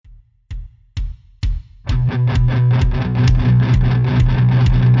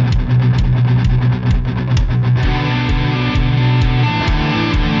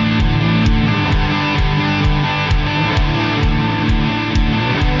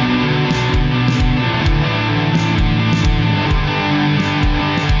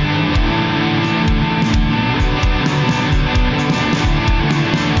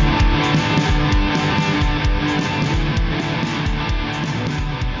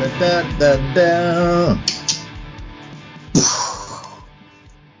Da, da, da, da.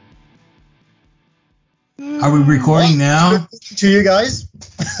 Are we recording now? To you guys.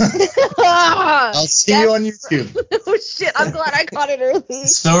 I'll see you on YouTube. Oh shit! I'm glad I caught it early.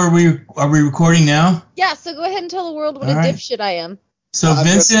 So are we recording now? Yeah. So go ahead and tell the world what All a right. dipshit I am. So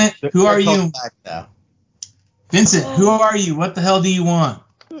Vincent, who are you? Back now. Vincent, who are you? What the hell do you want?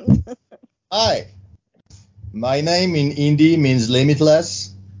 Hi. My name in Hindi means limitless.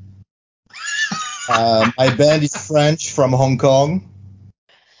 My band is French from Hong Kong.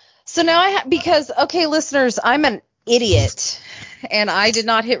 So now okay, listeners, I'm an idiot, and I did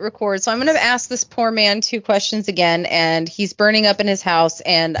not hit record. So I'm going to ask this poor man 2 questions again, and he's burning up in his house,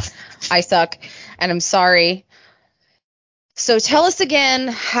 and I suck, and I'm sorry. So tell us again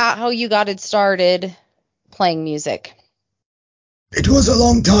how you got it started playing music. It was a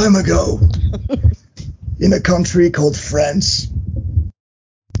long time ago in a country called France.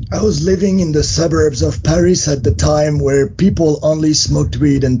 I was living in the suburbs of Paris at the time where people only smoked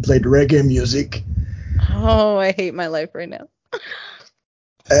weed and played reggae music. Oh, I hate my life right now.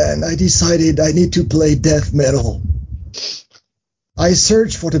 And I decided I need to play death metal. I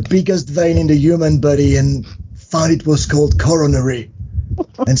searched for the biggest vein in the human body and found it was called coronary.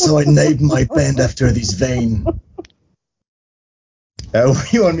 And so I named my band after this vein.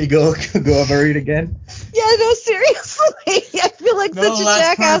 You want me to go over it again? Yeah, no, seriously. I feel like such a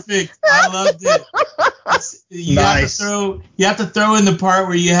jackass. Perfect. I loved it. Nice. You have to throw in the part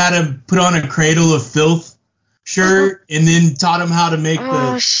where you had to put on a Cradle of Filth shirt and then taught them how to make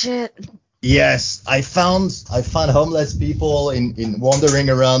shit. Yes, I found homeless people in wandering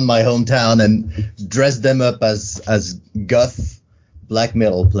around my hometown and dressed them up as goth black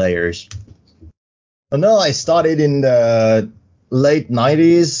metal players. No, I started in the late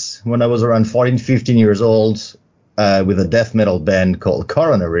 90s when I was around 14, 15 years old with a death metal band called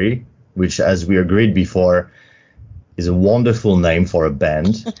Coronary, which, as we agreed before, is a wonderful name for a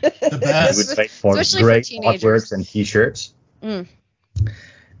band. The best. It would make for Especially great for teenagers. artworks and t-shirts. Mm.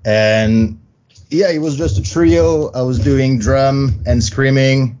 And yeah, it was just a trio. I was doing drum and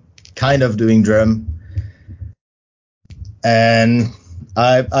screaming, kind of doing drum. And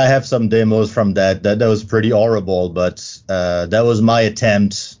I have some demos from that was pretty horrible, but that was my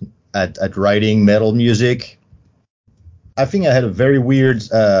attempt at writing metal music. I think I had a very weird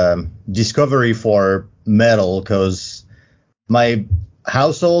discovery for metal because my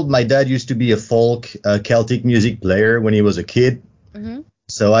household, my dad used to be a folk Celtic music player when he was a kid. Mm-hmm.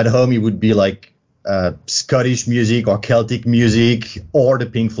 So at home he would be like Scottish music or Celtic music or the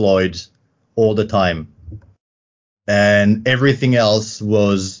Pink Floyd all the time. And everything else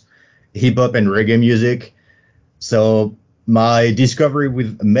was hip hop and reggae music. So my discovery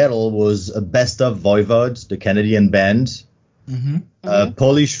with metal was a Best of Voivod, the Canadian band. Mm-hmm. A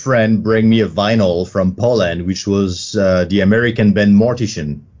Polish friend bring me a vinyl from Poland, which was the American band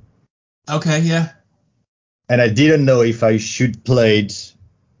Mortician. Okay, yeah. And I didn't know if I should play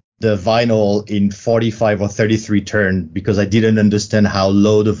the vinyl in 45 or 33 turn because I didn't understand how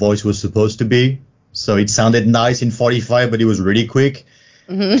low the voice was supposed to be. So it sounded nice in 45, but it was really quick.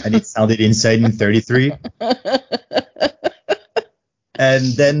 Mm-hmm. And it sounded insane in 33.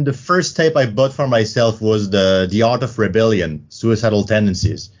 And then the first tape I bought for myself was the Art of Rebellion, Suicidal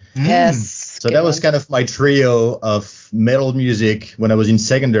Tendencies. Yes. So that was kind of my trio of metal music when I was in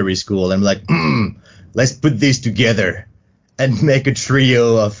secondary school. I'm like, let's put these together and make a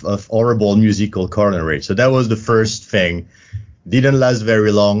trio of horrible musical coronary. So that was the first thing. Didn't last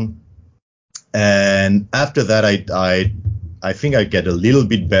very long. And after that, I think I get a little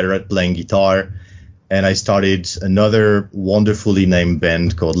bit better at playing guitar. And I started another wonderfully named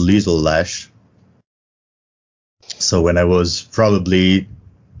band called Liesel Lash. So when I was probably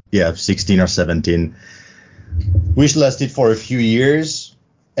 16 or 17, which lasted for a few years.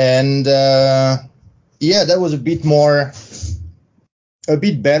 And that was a bit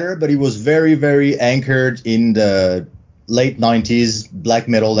better, but it was very, very anchored in the late 90s black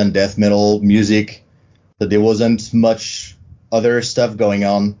metal and death metal music. So there wasn't much other stuff going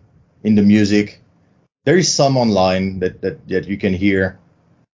on in the music. There is some online that you can hear.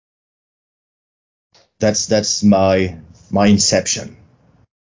 That's my inception.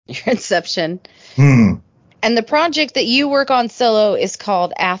 Your inception. And the project that you work on solo is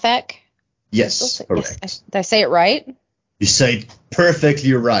called Athek? Yes, correct. Did I say it right? You say it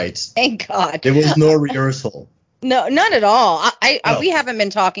perfectly right. Thank God. There was no rehearsal. No, none at all. We haven't been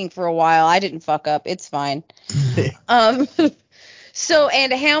talking for a while. I didn't fuck up. It's fine. So,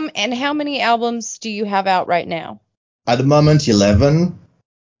 and how many albums do you have out right now? At the moment, 11.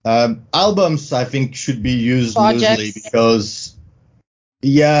 Albums, I think, should be used Projects. loosely because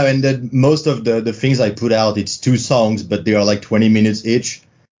Yeah, and then most of the things I put out, it's 2 songs, but they are like 20 minutes each.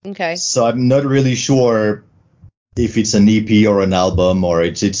 Okay. So I'm not really sure if it's an EP or an album, or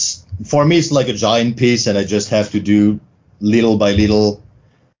it's for me it's like a giant piece, and I just have to do little by little.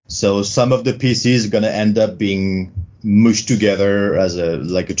 So some of the pieces are gonna end up being mushed together as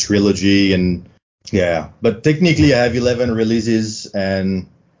a trilogy, and yeah. But technically, I have 11 releases and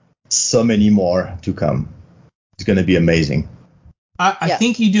so many more to come. It's gonna be amazing. I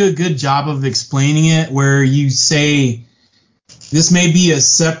think you do a good job of explaining it, where you say this may be a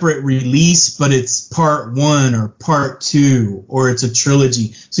separate release, but it's part 1 or part 2, or it's a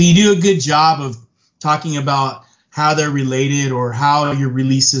trilogy. So you do a good job of talking about how they're related or how your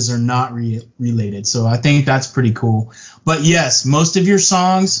releases are not related. So I think that's pretty cool. But yes, most of your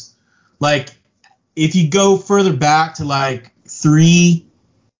songs, like if you go further back to like 3,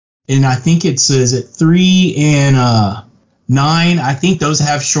 and I think is it 3 and 9, I think those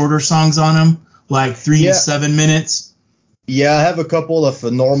have shorter songs on them, like 3 to 7 minutes. Yeah, I have a couple of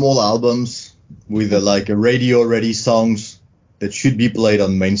normal albums with like a radio-ready songs that should be played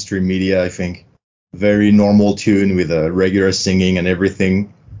on mainstream media, I think. Very normal tune with a regular singing and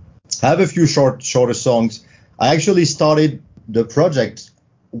everything. I have a few shorter songs. I actually started the project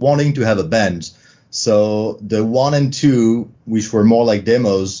wanting to have a band. So the 1 and 2, which were more like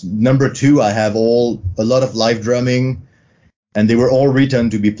demos, number 2, I have a lot of live drumming, and they were all written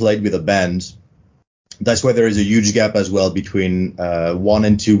to be played with a band. That's why there is a huge gap as well between 1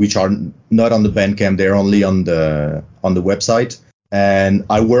 and 2, which are not on the Bandcamp. They're only on the website. And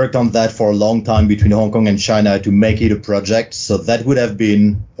I worked on that for a long time between Hong Kong and China to make it a project. So that would have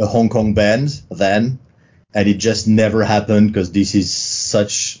been a Hong Kong band then. And it just never happened because this is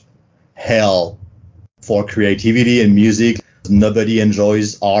such hell for creativity and music. Nobody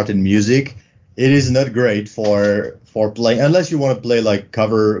enjoys art and music. It is not great for playing, unless you want to play like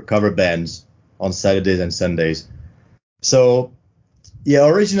cover bands on Saturdays and Sundays. So yeah,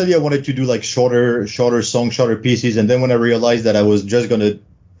 originally I wanted to do like shorter songs, shorter pieces, and then when I realized that I was just gonna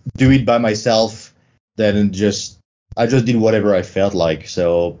do it by myself, then I just did whatever I felt like.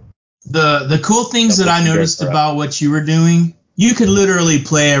 So the cool things that I noticed about what you were doing, you could literally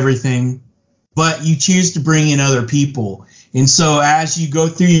play everything, but you choose to bring in other people. And so as you go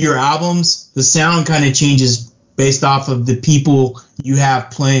through your albums, the sound kind of changes based off of the people you have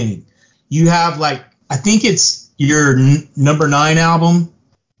playing. You have like, I think it's your number 9 album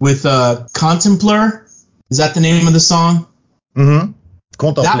with Contemplar. Is that the name of the song? Mm-hmm.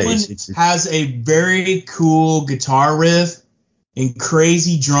 That one has a very cool guitar riff and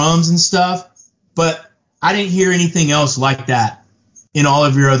crazy drums and stuff, but I didn't hear anything else like that in all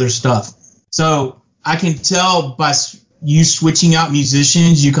of your other stuff. So I can tell by you switching out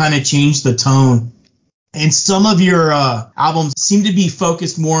musicians, you kind of changed the tone. And some of your albums seem to be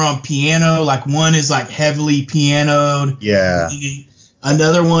focused more on piano. Like one is like heavily pianoed. Yeah.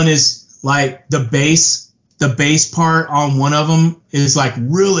 Another one is like the bass part on one of them is like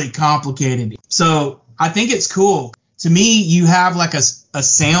really complicated. So I think it's cool. To me, you have like a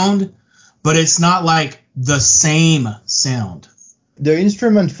sound, but it's not like the same sound. The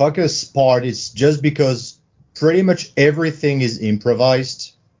instrument focus part is just because pretty much everything is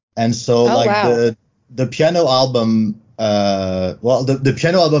improvised. And so the piano album, the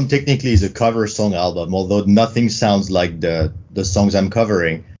piano album technically is a cover song album, although nothing sounds like the songs I'm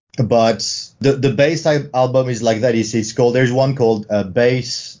covering. But the bass album is like that. It's called, there's one called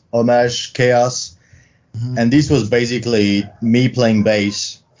Bass Homage Chaos. Mm-hmm. And this was basically me playing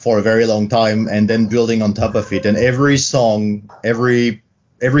bass for a very long time and then building on top of it. And every song,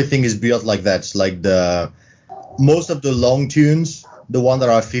 everything is built like that. It's like most of the long tunes, the one that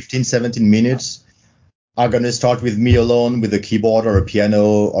are 15, 17 minutes, are going to start with me alone with a keyboard or a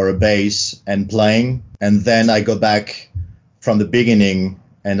piano or a bass and playing. And then I go back from the beginning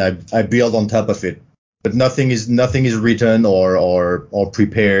and I build on top of it. But nothing is written or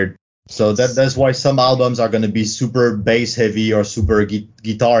prepared. So that's why some albums are going to be super bass heavy or super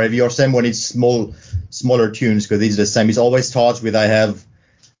guitar heavy, or same when it's smaller tunes, because it's the same. It always starts with I have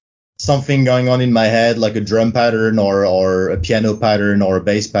something going on in my head, like a drum pattern or a piano pattern or a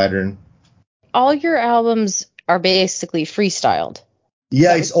bass pattern. All your albums are basically freestyled.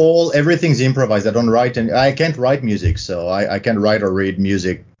 Yeah, everything's improvised. I don't write, and I can't write music, so I can't write or read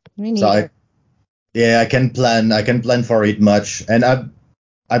music. Me neither. So I can plan for it much, and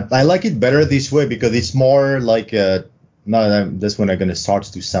I like it better this way because it's more like that's when I'm gonna start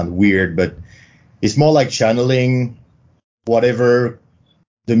to sound weird, but it's more like channeling whatever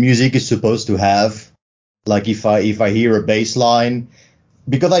the music is supposed to have. Like if I hear a bass line,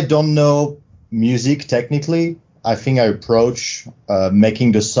 because I don't know music technically, I think I approach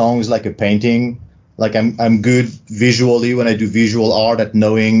making the songs like a painting. Like I'm good visually when I do visual art at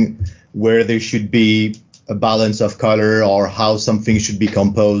knowing where there should be a balance of color or how something should be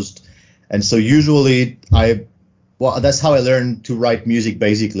composed. And so usually that's how I learned to write music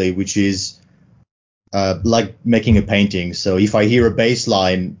basically, which is like making a painting. So if I hear a bass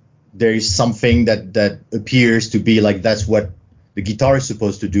line, there is something that appears to be like that's what the guitar is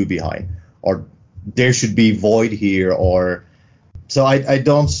supposed to do behind, or there should be void here, or so I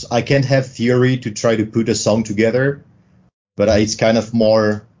can't have theory to try to put a song together, but it's kind of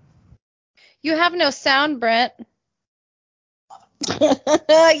more. You have no sound, Brent.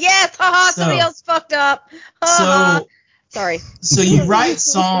 Yes, haha, somebody else fucked up. So sorry. So you write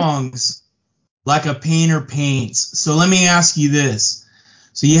songs like a painter paints. So let me ask you this.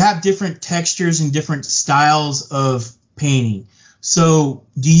 So you have different textures and different styles of painting. So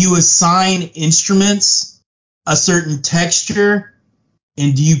do you assign instruments a certain texture,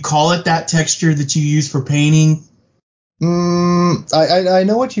 and do you call it that texture that you use for painting? I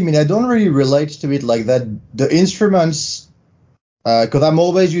know what you mean. I don't really relate to it like that. The instruments, because I'm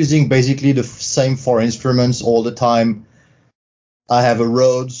always using basically the same 4 instruments all the time. I have a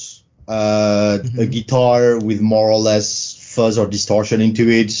Rhodes, a guitar with more or less fuzz or distortion into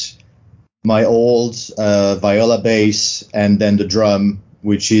it, my old viola bass, and then the drum,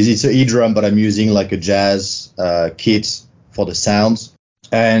 it's an E-drum, but I'm using like a jazz kit for the sounds,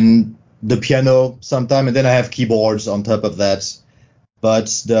 and the piano sometime, and then I have keyboards on top of that.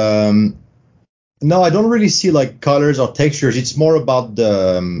 But no, I don't really see like colors or textures. It's more about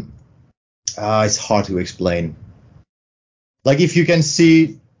the it's hard to explain. Like if you can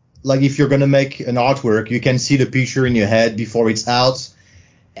see, like if you're gonna make an artwork, you can see the picture in your head before it's out,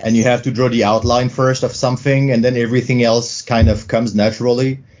 and you have to draw the outline first of something, and then everything else kind of comes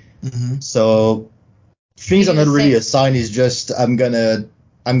naturally. So things are not really assigned. It's just I'm gonna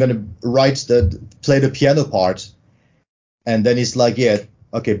play the piano part, and then it's like, yeah,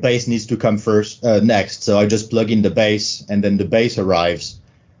 okay, bass needs to come first, next. So I just plug in the bass, and then the bass arrives,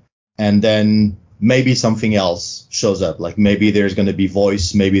 and then maybe something else shows up. Like maybe there's going to be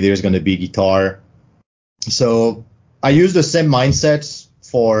voice, maybe there's going to be guitar. So I use the same mindset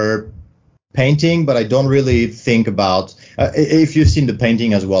for painting, but I don't really think about, if you've seen the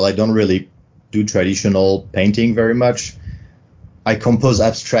painting as well, I don't really do traditional painting very much. I compose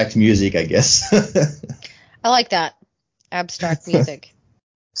abstract music, I guess. I like that. Abstract music.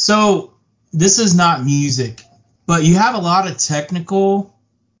 So this is not music, but you have a lot of technical.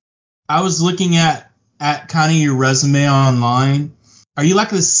 I was looking at kind of your resume online. Are you like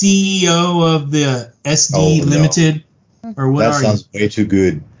the CEO of the SD Limited? No. Or what that are sounds way too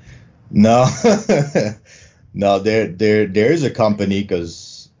good. No. No, there is a company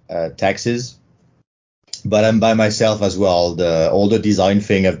because taxes. But I'm by myself as well. All the design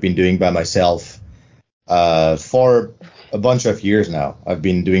thing I've been doing by myself for a bunch of years now. I've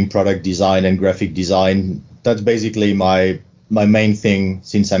been doing product design and graphic design. That's basically my main thing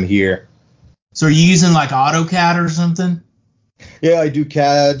since I'm here. So are you using like AutoCAD or something? Yeah, I do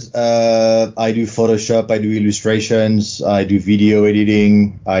CAD. I do Photoshop. I do illustrations. I do video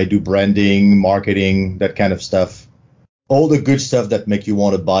editing. I do branding, marketing, that kind of stuff. All the good stuff that make you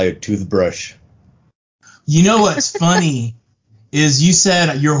want to buy a toothbrush. You know what's funny is you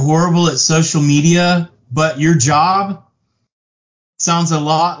said you're horrible at social media, but your job sounds a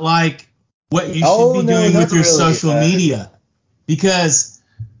lot like what you should be doing with your social media, because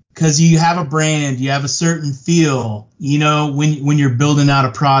you have a brand, you have a certain feel, you know, when you're building out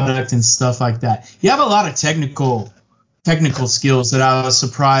a product and stuff like that. You have a lot of technical skills that I was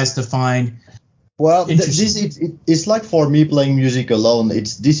surprised to find. Well, it's like for me playing music alone.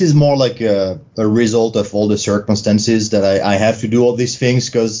 This is more like a result of all the circumstances that I have to do all these things,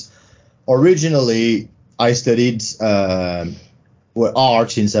 because originally I studied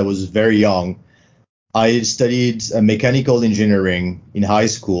art since I was very young. I studied mechanical engineering in high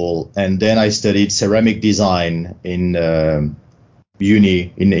school, and then I studied ceramic design in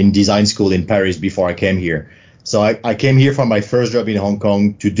uni, in design school in Paris before I came here. So I came here for my first job in Hong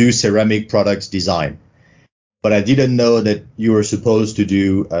Kong to do ceramic products design. But I didn't know that you were supposed to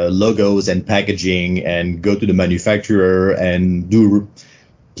do logos and packaging and go to the manufacturer and do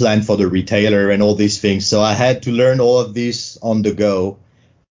plan for the retailer and all these things. So I had to learn all of this on the go.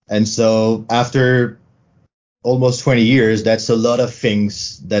 And so after almost 20 years, that's a lot of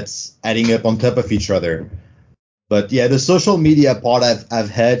things that's adding up on top of each other. But yeah, the social media part, I've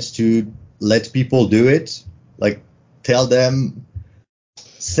had to let people do it. Like, tell them,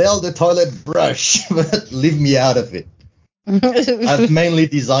 sell the toilet brush, but leave me out of it. I've mainly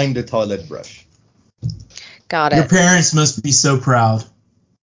designed the toilet brush. Got Your it. parents must be so proud.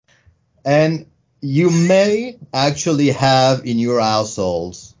 And you may actually have in your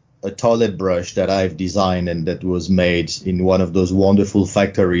households a toilet brush that I've designed and that was made in one of those wonderful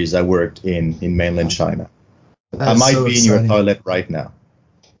factories I worked in mainland China. I might so be in your exciting. toilet right now.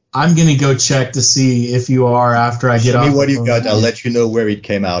 I'm going to go check to see if you are after I get Show off. me what the you phone got. with I'll you. let you know where it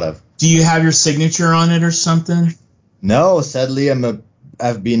came out of. Do you have your signature on it or something? No, sadly,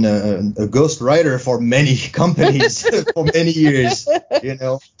 I've been a ghost writer for many companies for many years. You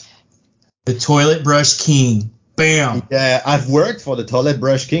know. The Toilet Brush King. Bam. Yeah, I've worked for the Toilet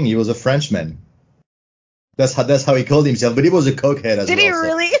Brush King. He was a Frenchman. That's how he called himself. But he was a cokehead as well. Did he so-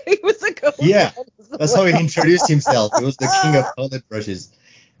 really? He was a ghost. Yeah, that's how he introduced himself. He was the king of toilet brushes.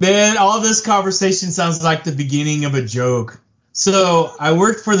 Man, all this conversation sounds like the beginning of a joke. So I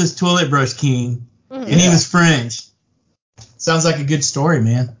worked for this Toilet Brush King, and he was French. Sounds like a good story,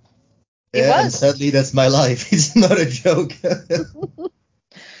 man. It Yeah, and was. sadly, that's my life. It's not a joke.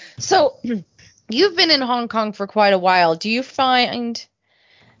 So, you've been in Hong Kong for quite a while. Do you find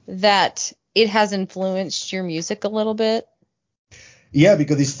that it has influenced your music a little bit? Yeah,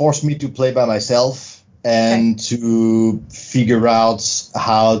 because it's forced me to play by myself and to figure out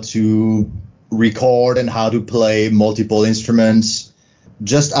how to record and how to play multiple instruments,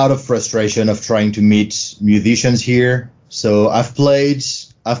 just out of frustration of trying to meet musicians here. So I've played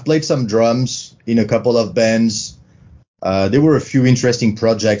some drums in a couple of bands. There were a few interesting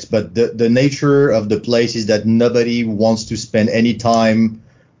projects, but the nature of the place is that nobody wants to spend any time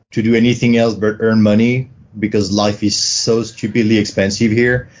to do anything else but earn money, because life is so stupidly expensive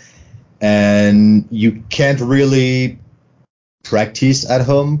here, and you can't really practice at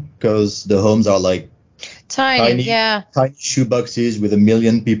home because the homes are like Tiny. tiny shoeboxes with a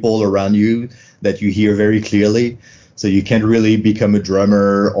million people around you that you hear very clearly. So you can't really become a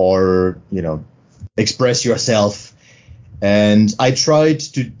drummer or, express yourself. And I tried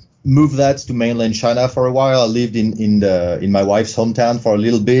to move that to mainland China for a while. I lived in my wife's hometown for a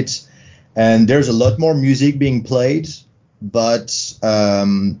little bit, and there's a lot more music being played, but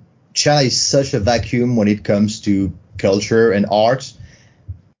China is such a vacuum when it comes to culture and art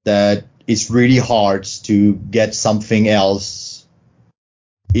that it's really hard to get something else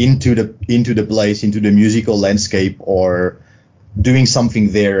into the place, into the musical landscape, or doing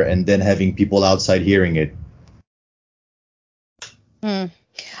something there and then having people outside hearing it.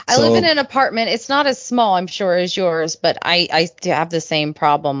 I live in an apartment. It's not as small, I'm sure, as yours, but I have the same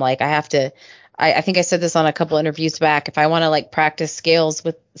problem. Like, I think I said this on a couple interviews back. If I want to like practice scales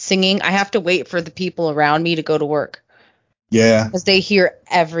with singing, I have to wait for the people around me to go to work. Yeah. Because they hear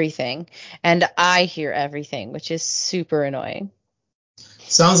everything, and I hear everything, which is super annoying.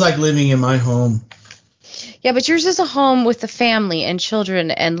 Sounds like living in my home. Yeah, but yours is a home with a family and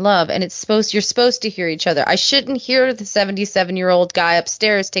children and love, and you're supposed to hear each other. I shouldn't hear the 77-year-old guy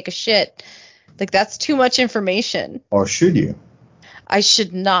upstairs take a shit. Like, that's too much information. Or should you? I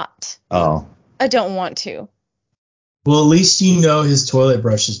should not. Oh. I don't want to. Well, at least you know his toilet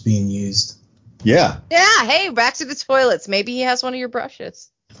brush is being used. Yeah. Yeah, hey, back to the toilets. Maybe he has one of your brushes.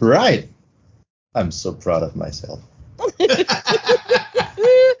 Right. I'm so proud of myself.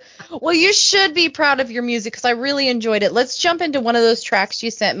 Well, you should be proud of your music because I really enjoyed it. Let's jump into one of those tracks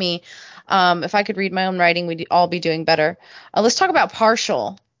you sent me. If I could read my own writing, we'd all be doing better. Let's talk about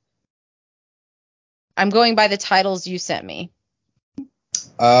Partial. I'm going by the titles you sent me.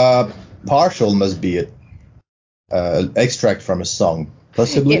 Partial must be an extract from a song,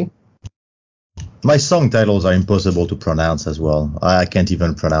 possibly. My song titles are impossible to pronounce as well. I can't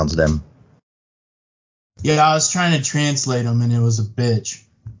even pronounce them. Yeah, I was trying to translate them, and it was a bitch.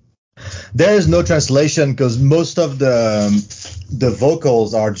 There is no translation because most of the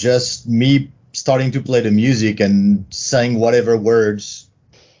vocals are just me starting to play the music and saying whatever words.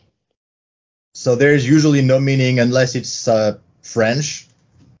 So there's usually no meaning unless it's French.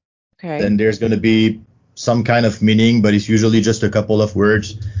 Okay. Then there's going to be some kind of meaning, but it's usually just a couple of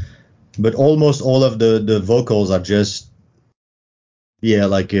words. But almost all of the vocals are just,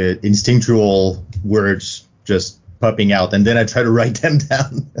 like instinctual words just popping out. And then I try to write them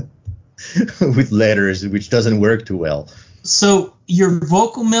down with letters, which doesn't work too well. So your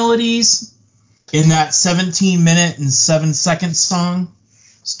vocal melodies in that 17-minute and 7-second song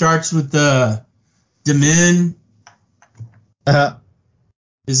starts with the Demin.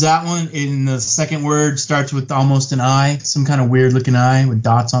 Is that one in the second word starts with almost an I, some kind of weird looking I with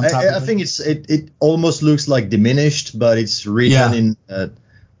dots on top of it? I think it almost looks like diminished, but it's written in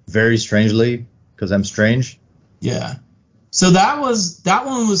very strangely because I'm strange. Yeah. So that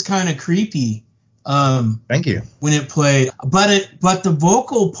one was kind of creepy. Thank you. When it played, but the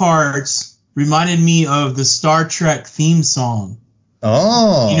vocal parts reminded me of the Star Trek theme song.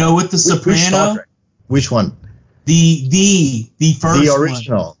 Oh. You know, with the soprano. Which one? The first The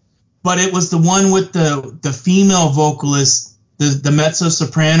original. one. But it was the one with the female vocalist, the mezzo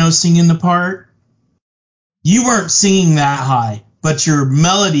soprano singing the part. You weren't singing that high, but your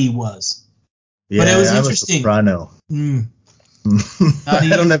melody was. Yeah, but it was I'm interesting. A soprano. I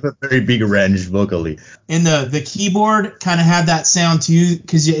don't have a very big range vocally. And the keyboard kind of had that sound too,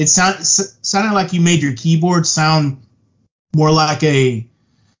 because it sounded like you made your keyboard sound more like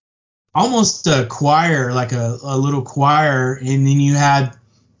almost a choir, like a little choir, and then you had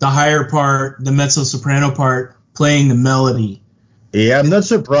the higher part, the mezzo soprano part, playing the melody. Yeah, I'm not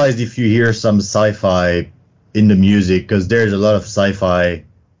surprised if you hear some sci-fi in the music, because there's a lot of sci-fi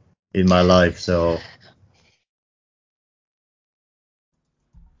in my life, so.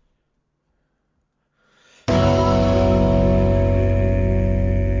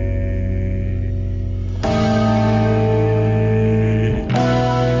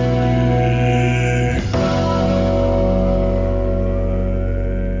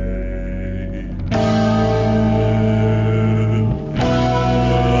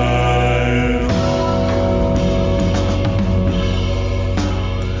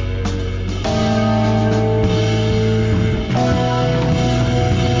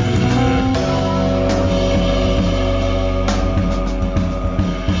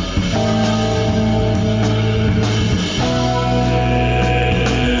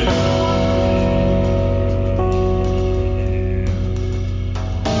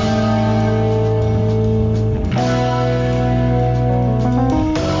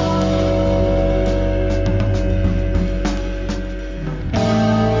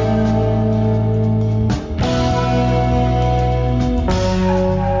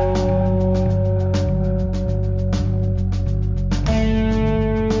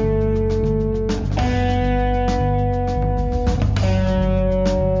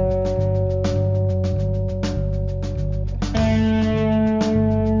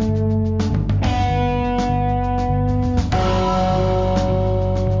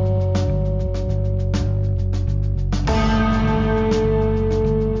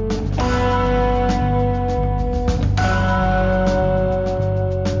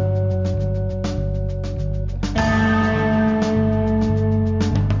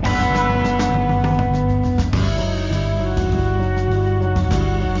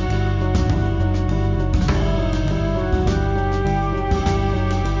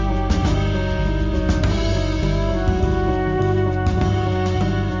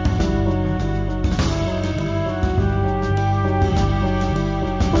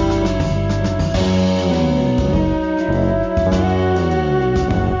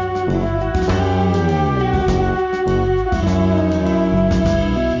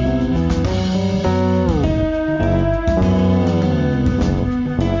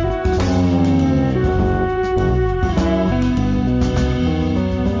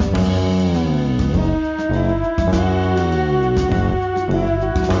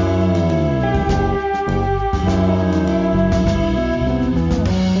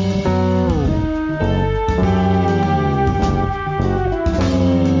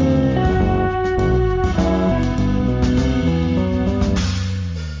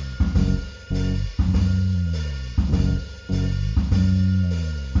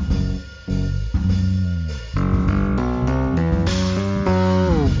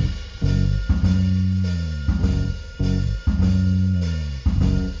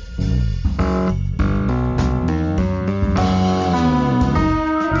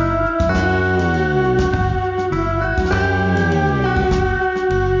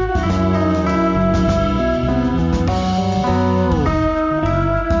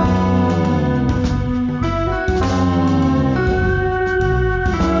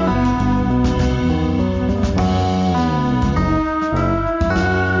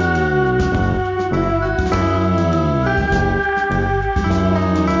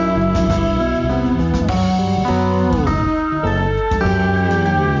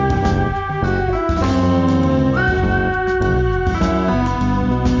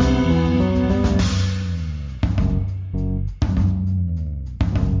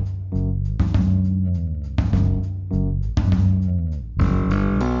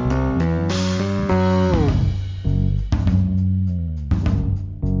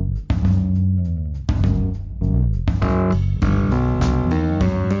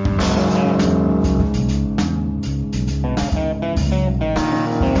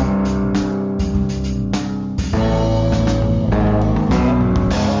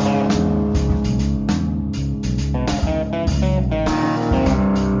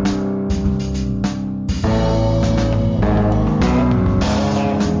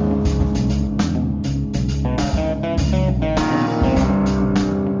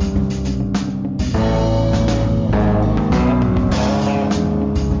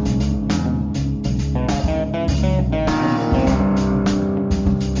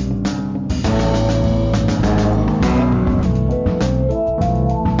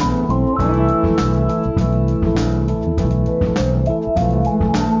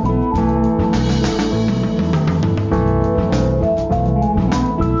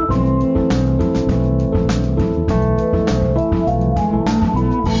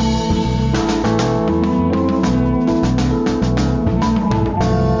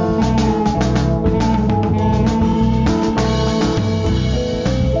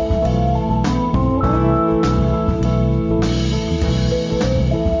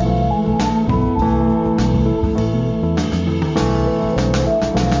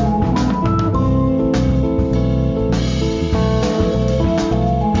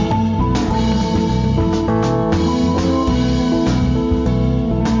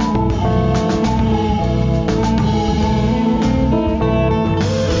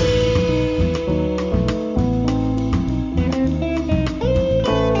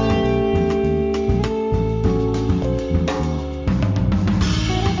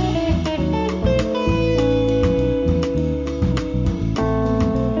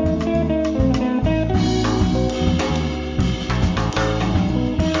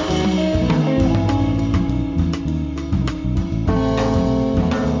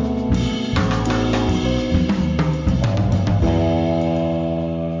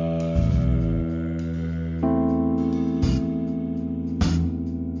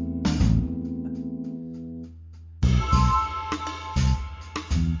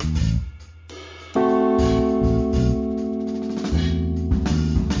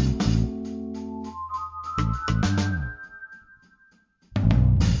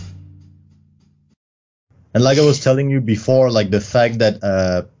 And like I was telling you before, like the fact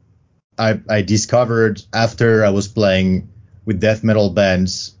that I discovered after I was playing with death metal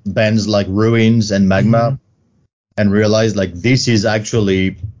bands like Ruins and Magma, and realized like this is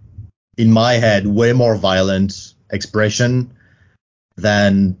actually in my head way more violent expression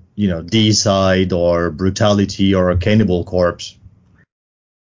than, you know, Deicide or Brutality or Cannibal Corpse.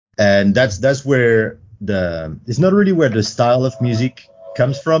 And that's where it's not really where the style of music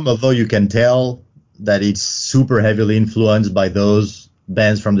comes from, although you can tell that it's super heavily influenced by those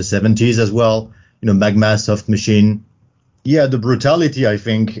bands from the 70s as well, you know, Magma, Soft Machine. Yeah, the Brutality, I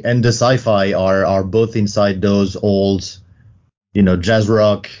think, and the sci-fi are both inside those old, you know, jazz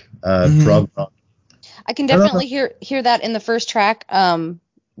rock, prog rock. I can definitely hear that in the first track,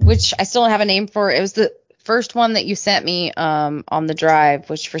 which I still don't have a name for. It was the first one that you sent me on the drive,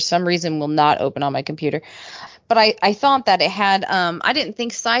 which for some reason will not open on my computer. But I thought that it had, I didn't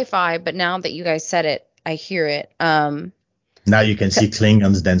think sci-fi, but now that you guys said it, I hear it. Now you can see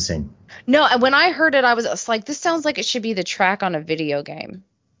Klingons dancing. No, when I heard it, I was like, this sounds like it should be the track on a video game.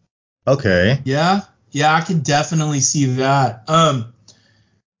 Okay. Yeah, I can definitely see that.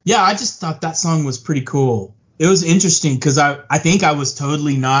 Yeah, I just thought that song was pretty cool. It was interesting because I think I was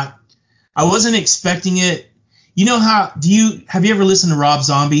totally not, I wasn't expecting it. You know how, have you ever listened to Rob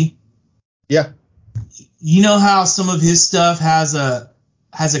Zombie? Yeah. You know how some of his stuff has a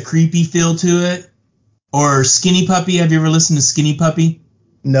creepy feel to it? Or Skinny Puppy, have you ever listened to Skinny Puppy?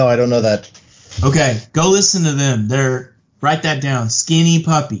 No, I don't know that. Okay, go listen to them. Write that down. Skinny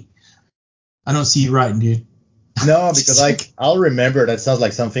Puppy. I don't see you writing, dude. No, because I'll remember. That sounds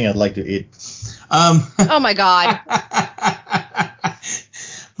like something I'd like to eat. Oh my God.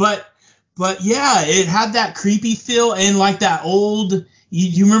 But yeah, it had that creepy feel and like that old.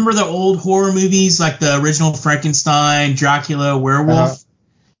 You remember the old horror movies, like the original Frankenstein, Dracula, Werewolf? Uh-huh.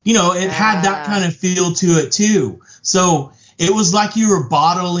 You know, it had that kind of feel to it too. So it was like you were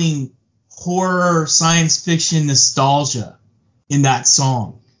bottling horror, science fiction nostalgia in that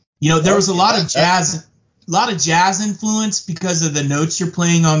song. You know, there was a lot of jazz influence because of the notes you're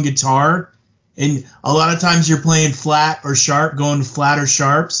playing on guitar. And a lot of times you're playing flat or sharp, going to flat or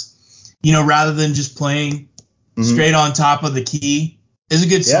sharps, you know, rather than just playing straight on top of the key. It's a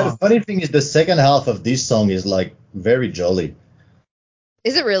good song. Yeah, the funny thing is the second half of this song is like very jolly.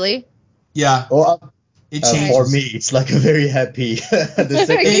 Is it really? Yeah. Well, it changes. For me, it's like a very happy.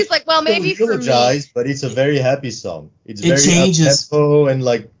 He's like, well, maybe for me. But it's a very happy song. It's very changes. up-tempo and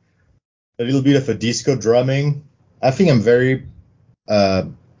like a little bit of a disco drumming. I think I'm very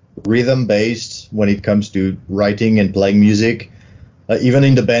rhythm-based when it comes to writing and playing music. Even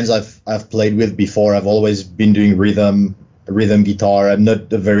in the bands I've played with before, I've always been doing rhythm guitar. I'm not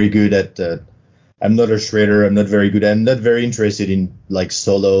very good at. I'm not a shredder. I'm not very interested in like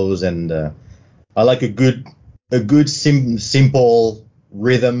solos, and I like a good simple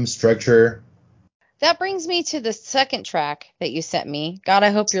rhythm structure. That brings me to the second track that you sent me. God, I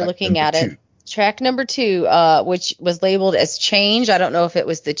hope you're looking at it. Track number 2, which was labeled as Change. I don't know if it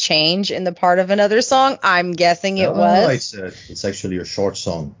was the change in the part of another song. I'm guessing it was. It's actually a short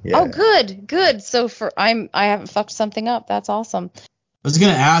song. Yeah. Oh, good. So I haven't fucked something up. That's awesome. I was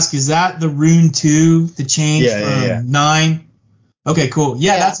gonna ask, is that the Rune 2, the change from 9? Okay, cool.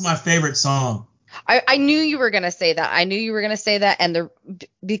 Yeah, that's my favorite song. I knew you were gonna say that. And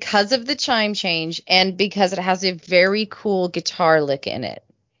because of the chime change and because it has a very cool guitar lick in it.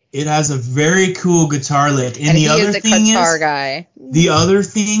 It has a very cool guitar lick. And the other thing is, guy. The other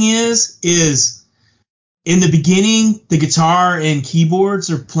thing is in the beginning, the guitar and keyboards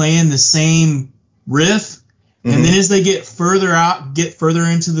are playing the same riff. And then as they get further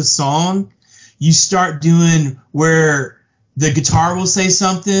into the song, you start doing where the guitar will say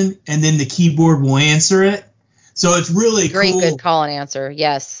something and then the keyboard will answer it. So it's really great, cool. Good call and answer.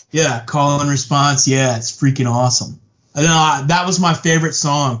 Yes. Yeah, call and response. Yeah, it's freaking awesome. That was my favorite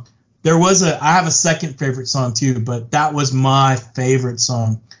song. I have a second favorite song too, but that was my favorite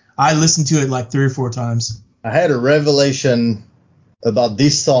song. I listened to it like 3 or 4 times. I had a revelation about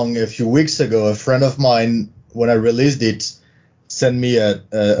this song a few weeks ago. A friend of mine, when I released it, sent me a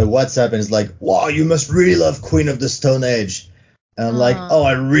WhatsApp and it's like, wow, you must really love Queen of the Stone Age. And I'm like, oh,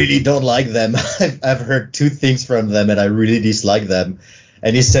 I really don't like them. I've heard 2 things from them and I really dislike them.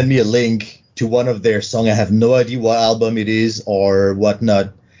 And he sent me a link to one of their songs. I have no idea what album it is or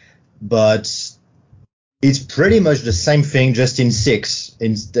whatnot, but it's pretty much the same thing, just in 6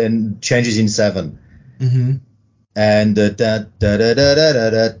 and changes in 7. Mm-hmm. And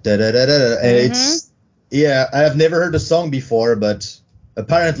it's, yeah, I have never heard the song before, but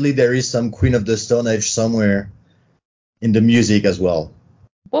apparently there is some Queen of the Stone Age somewhere in the music as well.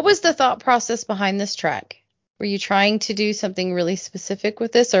 What was the thought process behind this track? Were you trying to do something really specific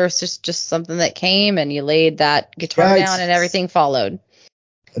with this, or is this just something that came and you laid that guitar down and everything followed?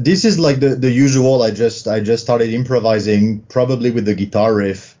 This is like the usual. I just started improvising, probably with the guitar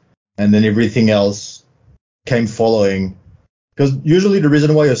riff, and then everything else came following. Because usually the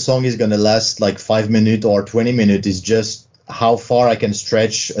reason why a song is gonna last like 5 minutes or 20 minutes is just how far I can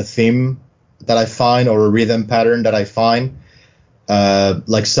stretch a theme that I find or a rhythm pattern that I find.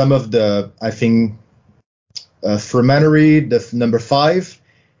 Like some of the, I think, Fremenery, the number 5,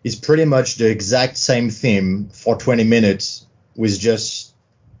 is pretty much the exact same theme for 20 minutes with just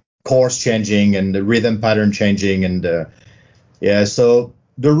chords changing and the rhythm pattern changing. And so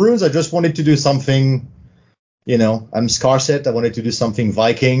the runes, I just wanted to do something, I'm Scarset. I wanted to do something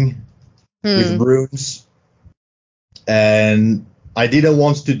Viking with runes. And I didn't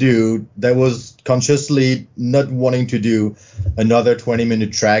want to do, that was consciously not wanting to do another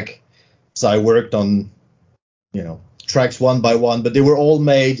 20-minute track. So I worked on, tracks one by one, but they were all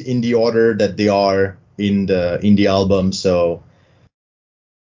made in the order that they are in the album. So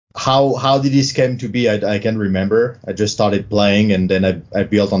how did this came to be? I can't remember. I just started playing and then I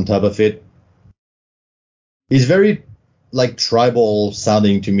built on top of it. It's very like tribal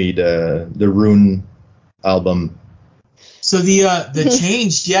sounding to me, the Rune album. So the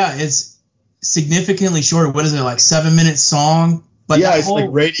change, is significantly shorter. What is it, like 7-minute song? But it's like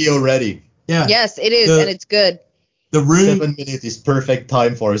radio ready. Yeah. Yes, it is, and it's good. The Rune 7 minutes is perfect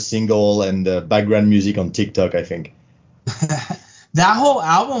time for a single and background music on TikTok, I think. That whole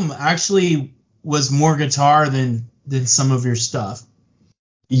album actually was more guitar than some of your stuff.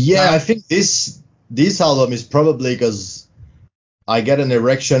 Yeah, I think this album is probably because I get an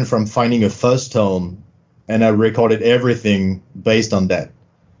erection from finding a fuzz tone, and I recorded everything based on that.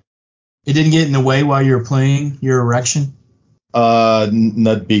 It didn't get in the way while you were playing your erection?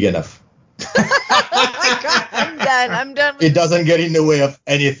 Not big enough. Oh my God, I'm done. It doesn't get in the way of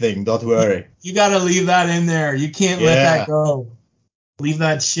anything, don't worry. You got to leave that in there. You can't let that go. Leave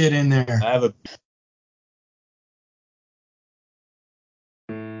that shit in there. I have a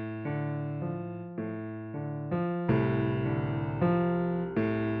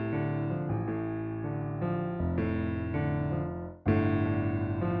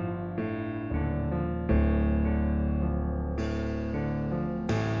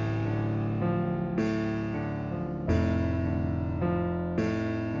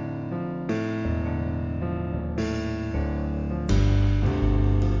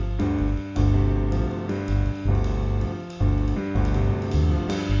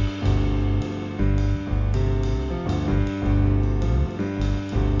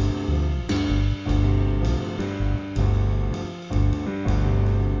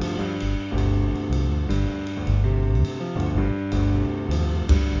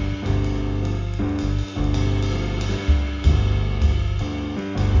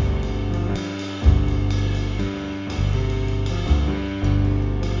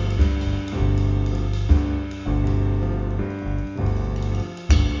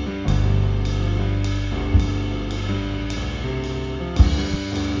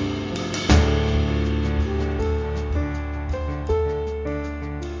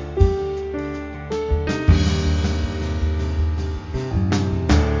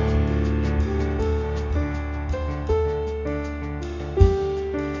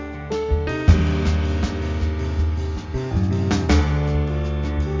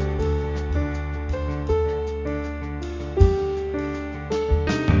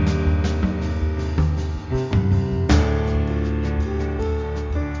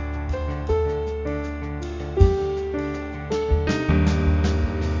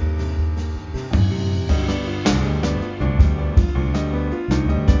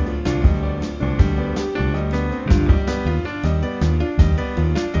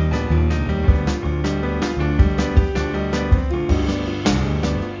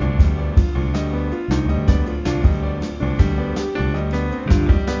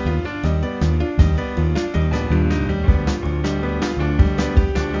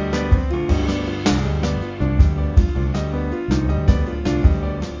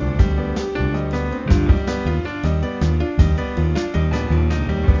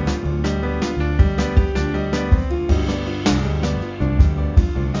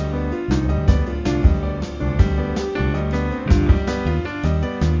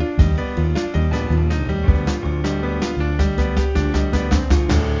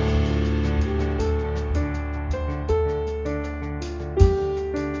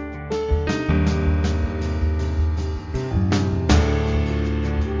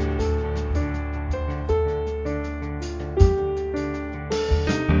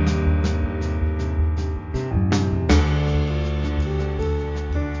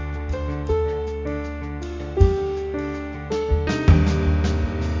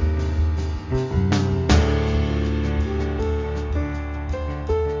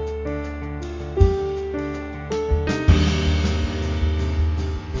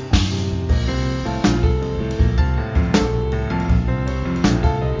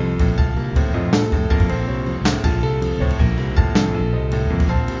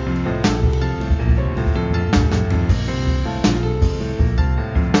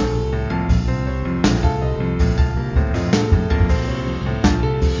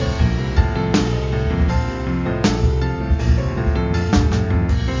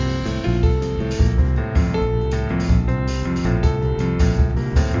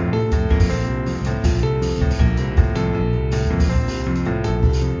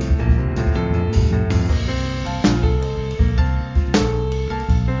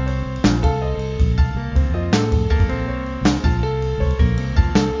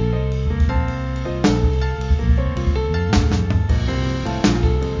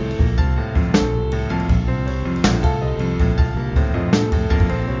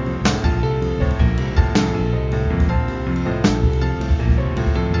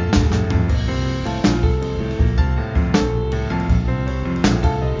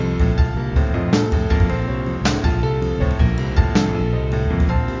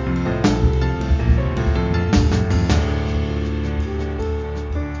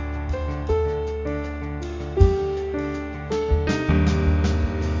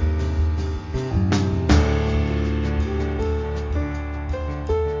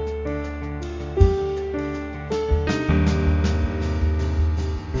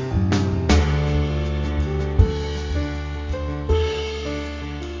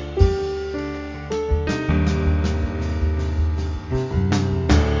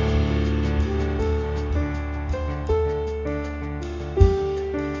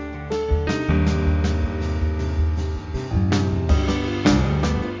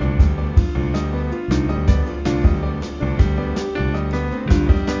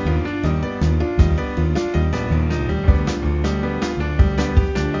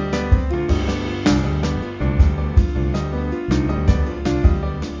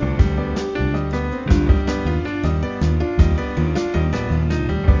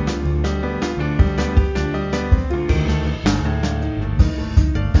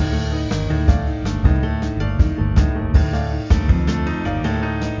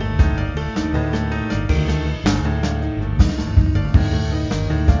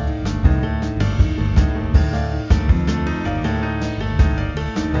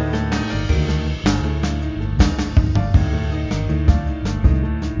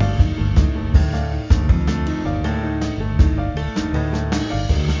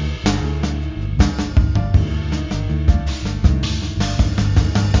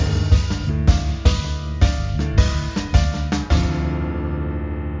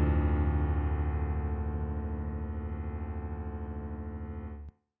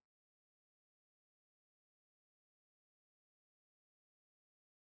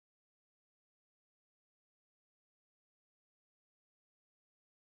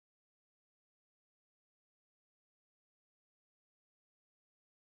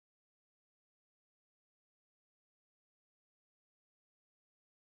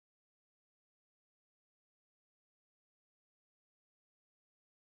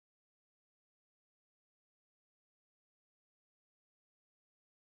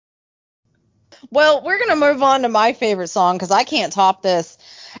Well, we're going to move on to my favorite song because I can't top this.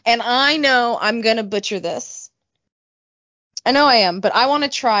 And I know I'm going to butcher this. I know I am, but I want to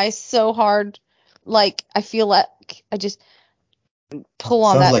try so hard. Like, I feel like I just pull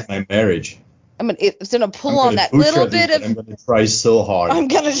on Sounds that. like my marriage. It's going to pull I'm on gonna that little butcher this, bit but of. I'm going to try so hard. I'm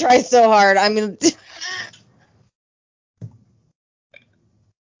going to try so hard. I mean,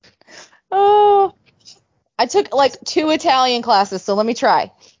 oh, I took like 2 Italian classes, so let me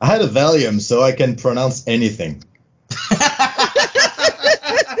try. I had a Valium, so I can pronounce anything.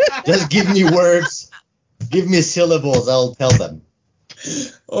 Just give me words, give me syllables, I'll tell them.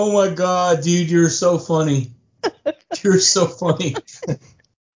 Oh my god, dude, you're so funny. You're so funny.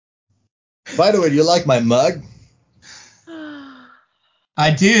 By the way, do you like my mug?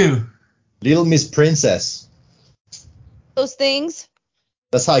 I do. Little Miss Princess. Those things.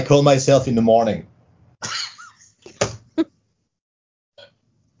 That's how I call myself in the morning.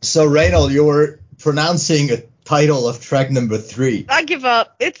 So, Reynold, you were pronouncing a title of track number 3. I give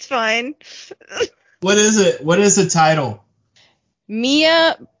up. It's fine. What is it? What is the title?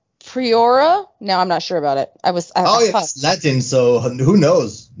 Mia Priora? No, I'm not sure about it. It's Latin, so who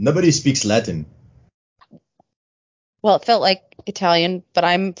knows? Nobody speaks Latin. Well, it felt like Italian, but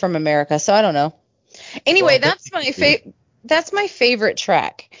I'm from America, so I don't know. Anyway, Well, that's my favorite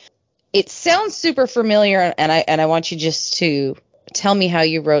track. It sounds super familiar, and I want you just to tell me how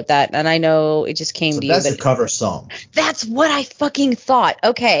you wrote that. And I know it just came to you. That's a cover song. That's what I fucking thought.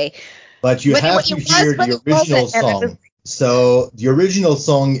 Okay. But you have to hear the original song. So the original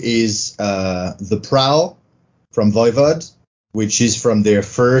song is The Prow from Voivod, which is from their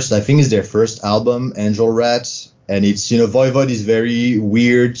first album, Angel Rat. And it's, Voivod is very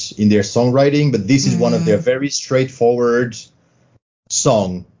weird in their songwriting, but this is one of their very straightforward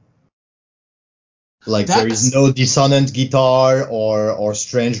song. Like there is no dissonant guitar or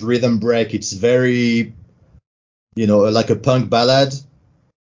strange rhythm break. It's very, like a punk ballad.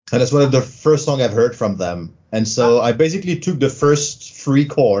 And it's one of the first songs I've heard from them. And so I basically took the first 3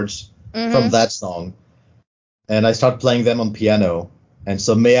 chords from that song and I started playing them on piano. And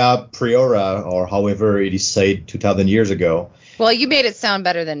so Mea Priora, or however it is said 2,000 years ago. Well, you made it sound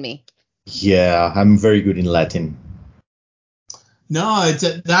better than me. Yeah, I'm very good in Latin. No,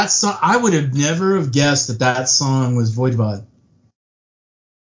 that song. I would have never have guessed that song was Voivod.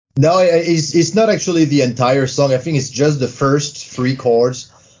 No, it's not actually the entire song. I think it's just the first 3 chords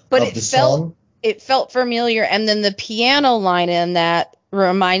of the song. It felt familiar, and then the piano line in that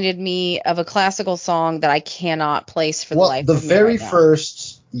reminded me of a classical song that I cannot place for the life of me right now.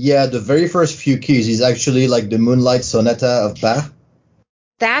 The very first few keys is actually like the Moonlight Sonata of Bach.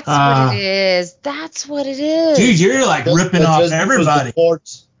 That's what it is. That's what it is. Dude, you're like ripping off everybody.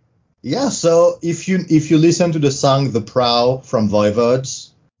 Yeah, so if you listen to the song The Prow from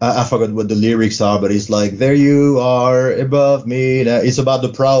Voivods, I forgot what the lyrics are, but it's like, there you are above me. It's about the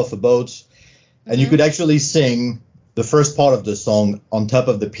prow of a boat. And you could actually sing the first part of the song on top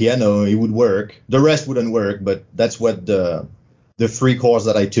of the piano. It would work. The rest wouldn't work, but that's what the 3 chords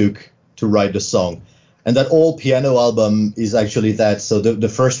that I took to write the song. And that whole piano album is actually that. So the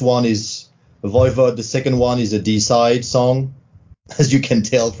first one is Voivod. The second one is a D-side song, as you can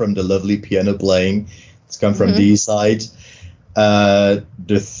tell from the lovely piano playing. It's come from D-side.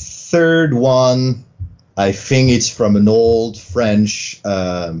 The third one, I think it's from an old French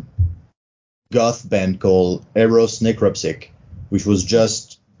goth band called Eros Necropsych, which was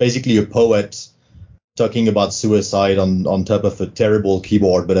just basically a poet talking about suicide on top of a terrible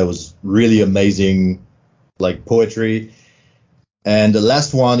keyboard, but it was really amazing, like poetry. And the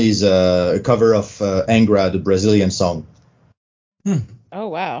last one is a cover of Angra, the Brazilian song. Oh,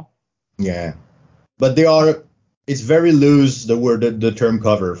 wow. Yeah. But it's very loose, the term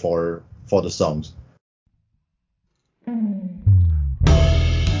cover for the songs.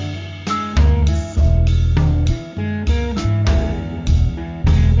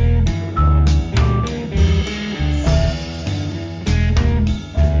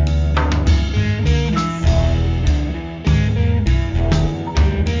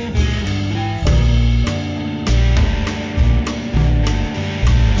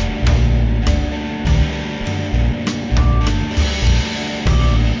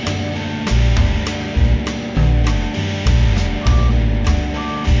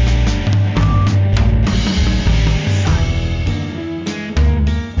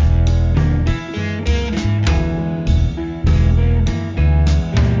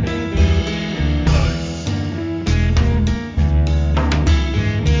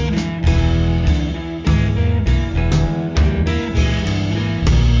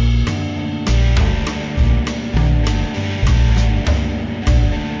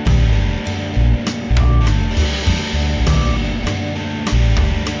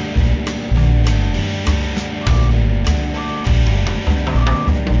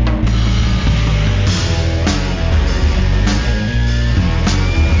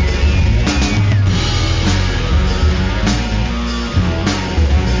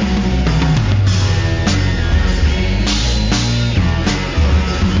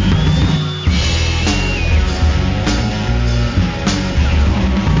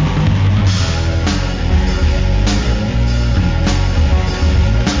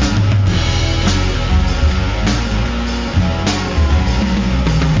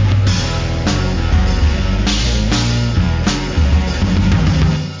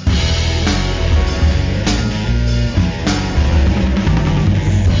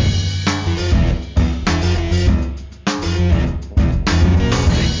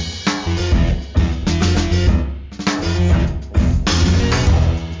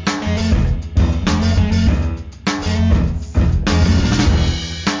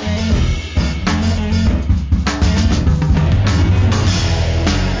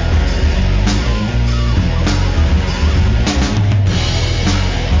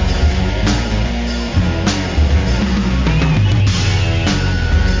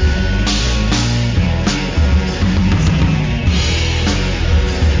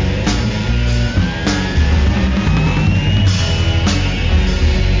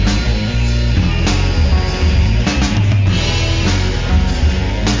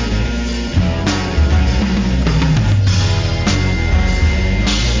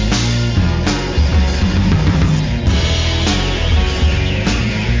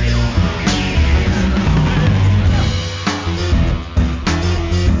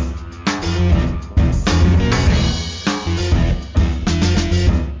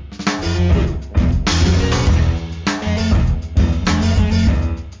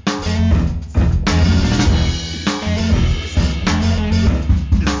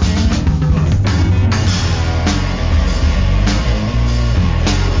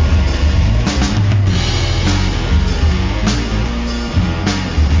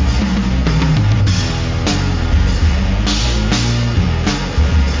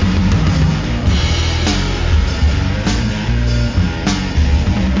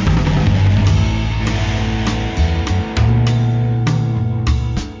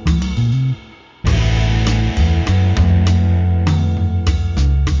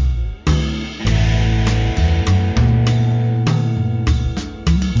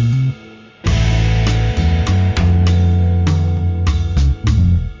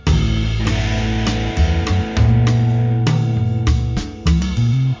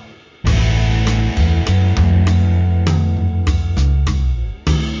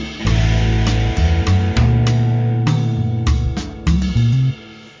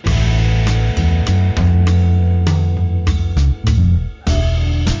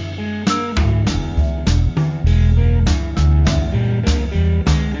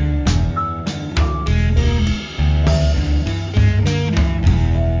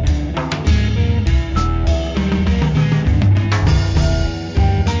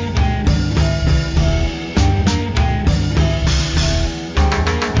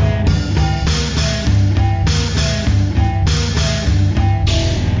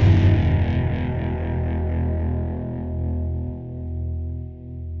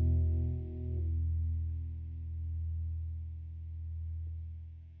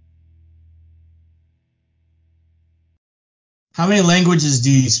 How many languages do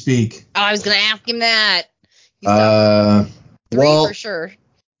you speak? Oh, I was gonna ask him that. Three for sure.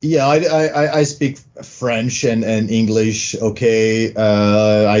 Yeah, I speak French and English. Okay,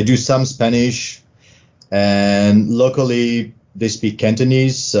 I do some Spanish, and locally they speak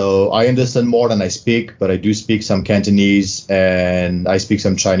Cantonese, so I understand more than I speak, but I do speak some Cantonese, and I speak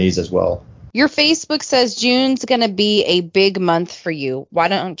some Chinese as well. Your Facebook says June's going to be a big month for you. Why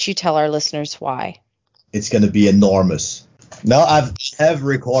don't you tell our listeners why? It's going to be enormous. Now, have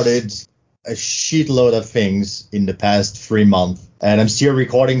recorded a shitload of things in the past 3 months, and I'm still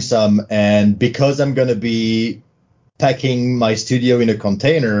recording some, and because I'm going to be packing my studio in a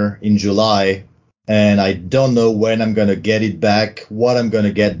container in July, and I don't know when I'm going to get it back, what I'm going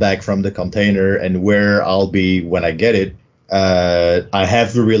to get back from the container, and where I'll be when I get it. I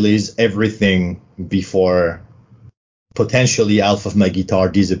have to release everything before potentially half of my guitar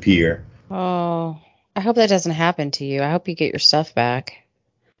disappear. Oh, I hope that doesn't happen to you. I hope you get your stuff back.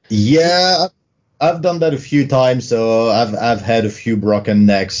 Yeah, I've done that a few times, so I've had a few broken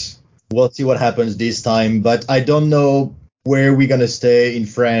necks. We'll see what happens this time, but I don't know where we're gonna stay in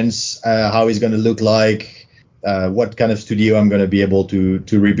France, how it's gonna look like, what kind of studio I'm gonna be able to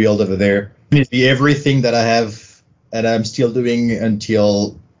rebuild over there. Everything that I have and I'm still doing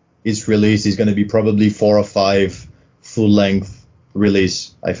until its release is gonna be probably 4 or 5 full-length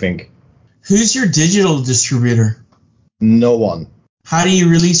release, I think. Who's your digital distributor? No one. How do you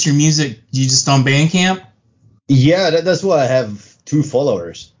release your music? You just on Bandcamp? Yeah, that's why I have 2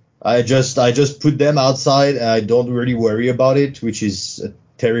 followers. I just put them outside. And I don't really worry about it, which is a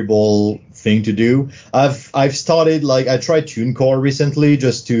terrible thing to do. I've started, like, I tried TuneCore recently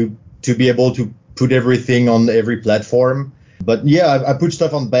just to be able to put everything on every platform. But yeah, I put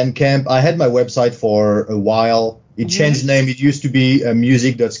stuff on Bandcamp. I had my website for a while. It changed name. It used to be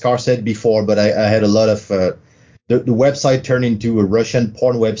music.scarset before, but I had a lot of the website turned into a Russian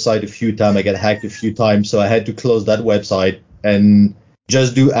porn website a few times. I got hacked a few times, so I had to close that website and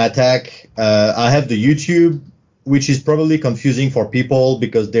just do Attack. I have the YouTube, which is probably confusing for people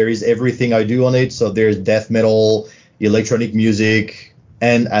because there is everything I do on it. So there's death metal, electronic music,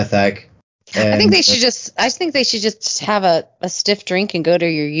 and Attack. And I think they should just have a stiff drink and go to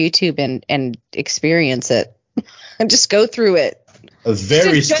your YouTube and experience it. And just go through it. A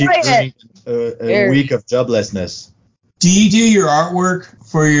very stiff drink, a week of joblessness. Do you do your artwork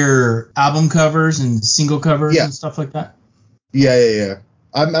for your album covers and single covers and stuff like that? Yeah.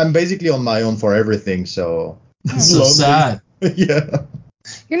 I'm basically on my own for everything, so. That's so sad. Yeah.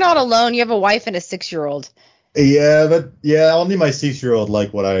 You're not alone. You have a wife and a 6-year-old. Yeah, but only my 6-year-old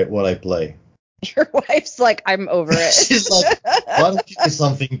like what I play. Your wife's like, I'm over it. She's like, why don't you do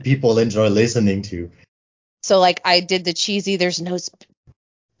something people enjoy listening to? So, like, I did the cheesy, there's no...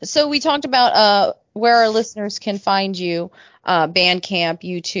 So we talked about where our listeners can find you, Bandcamp,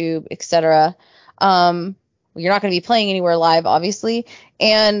 YouTube, etc. You're not going to be playing anywhere live, obviously.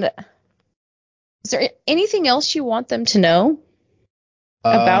 And is there anything else you want them to know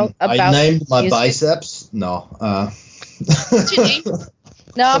about I named my music? biceps. No. What's your name?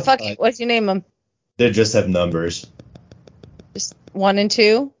 No, fuck it. What's your name? Them? They just have numbers. Just 1 and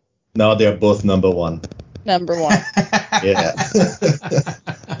 2? No, they're both number 1. Number 1. Yeah.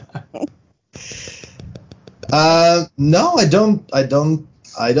 No, I don't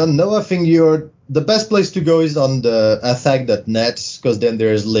know. I think the best place to go is on the attack.net because then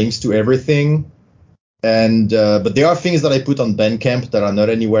there's links to everything. And but there are things that I put on Bandcamp that are not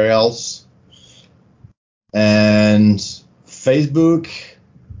anywhere else. And Facebook,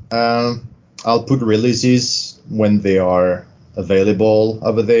 I'll put releases when they are available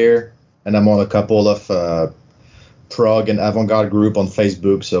over there. And I'm on a couple of prog and avant-garde group on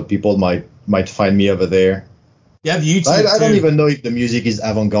Facebook, so people might find me over there. You have YouTube I don't even know if the music is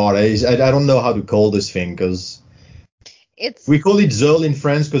avant-garde. I don't know how to call this thing because we call it Zoll in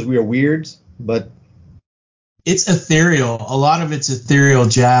France because we are weird, but it's ethereal. A lot of it's ethereal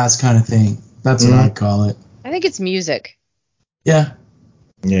jazz kind of thing. That's what I'd call it. I think it's music. Yeah.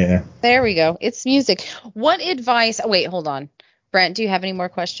 Yeah. There we go. It's music. What advice? Oh, wait, hold on. Brent, do you have any more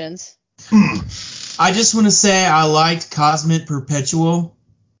questions? I just want to say I liked Cosmic Perpetual.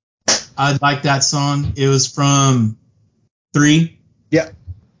 I like that song. It was from 3. Yeah.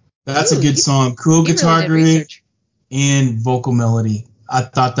 That's a good song. Cool guitar groove and vocal melody. I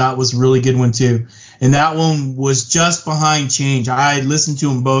thought that was a really good one too. And that one was just behind Change. I listened to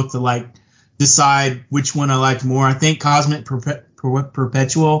them both to decide which one I liked more. I think Cosmic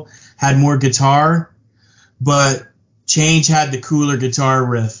Perpetual had more guitar, but Change had the cooler guitar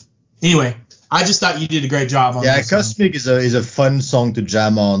riff. Anyway, I just thought you did a great job on that. Yeah, Cosmic is a fun song to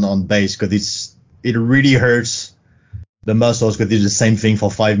jam on bass because it really hurts the muscles could do the same thing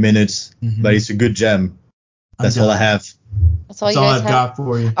for 5 minutes, but it's a good jam. That's all I have. That's all I've got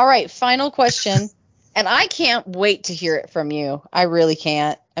for you. All right, final question. And I can't wait to hear it from you. I really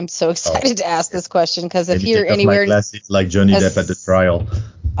can't. I'm so excited to ask this question because if you're anywhere, my glasses like Johnny Depp at the trial.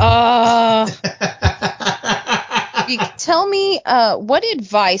 Tell me, what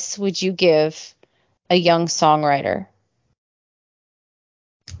advice would you give a young songwriter?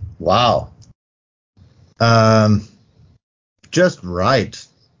 Wow. Just write.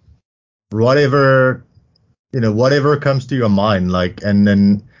 Whatever comes to your mind, like, and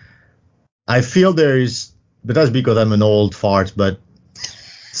then I feel but that's because I'm an old fart, but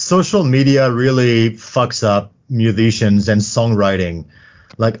social media really fucks up musicians and songwriting.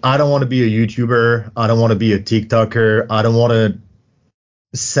 Like, I don't want to be a YouTuber. I don't want to be a TikToker. I don't want to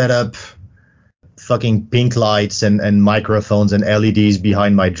set up fucking pink lights and microphones and LEDs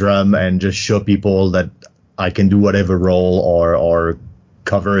behind my drum and just show people that I can do whatever role or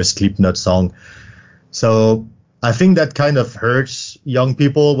cover a Slipknot song. So I think that kind of hurts young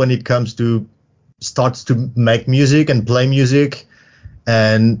people when it comes to starts to make music and play music.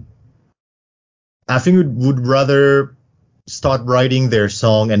 And I think we would rather start writing their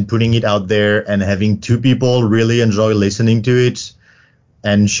song and putting it out there and having two people really enjoy listening to it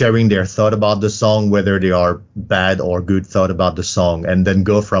and sharing their thought about the song, whether they are bad or good thought about the song, and then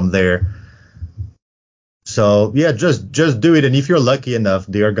go from there. So yeah, just do it. And if you're lucky enough,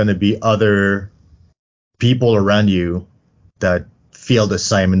 there are going to be other people around you that feel the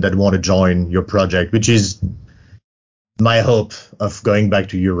same and that want to join your project, which is my hope of going back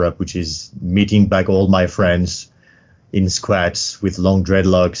to Europe, which is meeting back all my friends in squats with long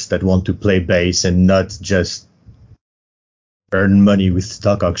dreadlocks that want to play bass and not just earn money with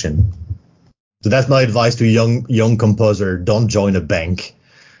stock auction. So that's my advice to young composer. Don't join a bank.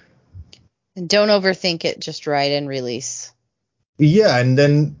 And don't overthink it. Just write and release. Yeah, and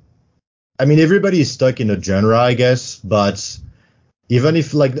then, I mean, everybody is stuck in a genre, I guess, but even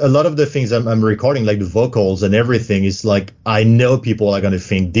if, like, a lot of the things I'm recording, like the vocals and everything, is like, I know people are going to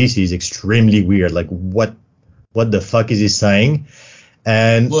think this is extremely weird. Like, what the fuck is he saying?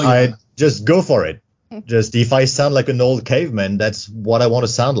 And I just go for it. Just, if I sound like an old caveman, that's what I want to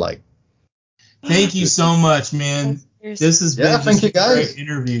sound like. Thank you so much, man. This has been just a great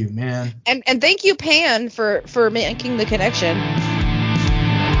interview, man. And thank you, Pan, for making the connection.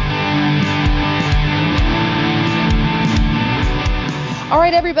 All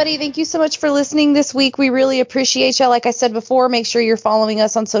right, everybody, thank you so much for listening this week. We really appreciate you. Like I said before, make sure you're following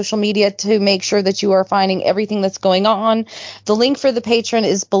us on social media to make sure that you are finding everything that's going on. The link for the Patreon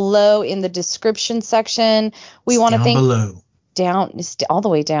is below in the description section. We want to thank below. It's all the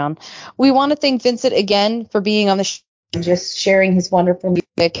way down. We want to thank Vincent again for being on the show and just sharing his wonderful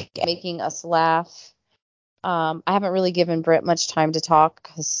music and making us laugh. I haven't really given Brent much time to talk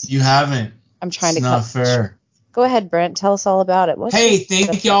because you haven't. I'm trying to cut. Not fair. Go ahead, Brent. Tell us all about it.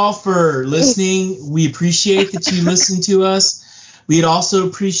 Thank y'all for listening. We appreciate that you listen to us. We'd also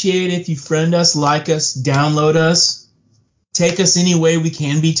appreciate if you friend us, like us, download us, take us any way we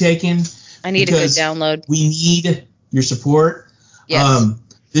can be taken. I need a good download. We need your support. Yes.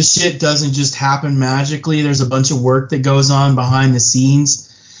 This shit doesn't just happen magically. There's a bunch of work that goes on behind the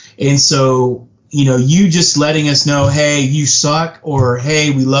scenes. And so, you just letting us know, hey, you suck, or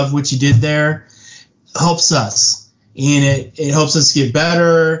hey, we love what you did there, helps us. And it helps us get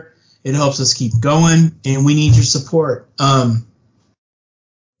better. It helps us keep going. And we need your support. Download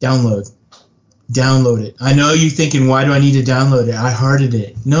it. I know you're thinking, why do I need to download it? I hearted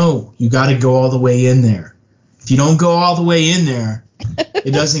it. No, you got to go all the way in there. If you don't go all the way in there,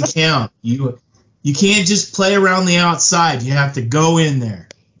 it doesn't count. You can't just play around the outside. You have to go in there.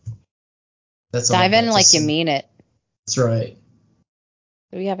 That's all. Dive in like you mean it. That's right.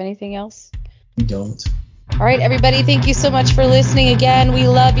 Do we have anything else? We don't. All right, everybody. Thank you so much for listening again. We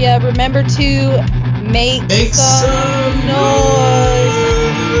love you. Remember to make some noise.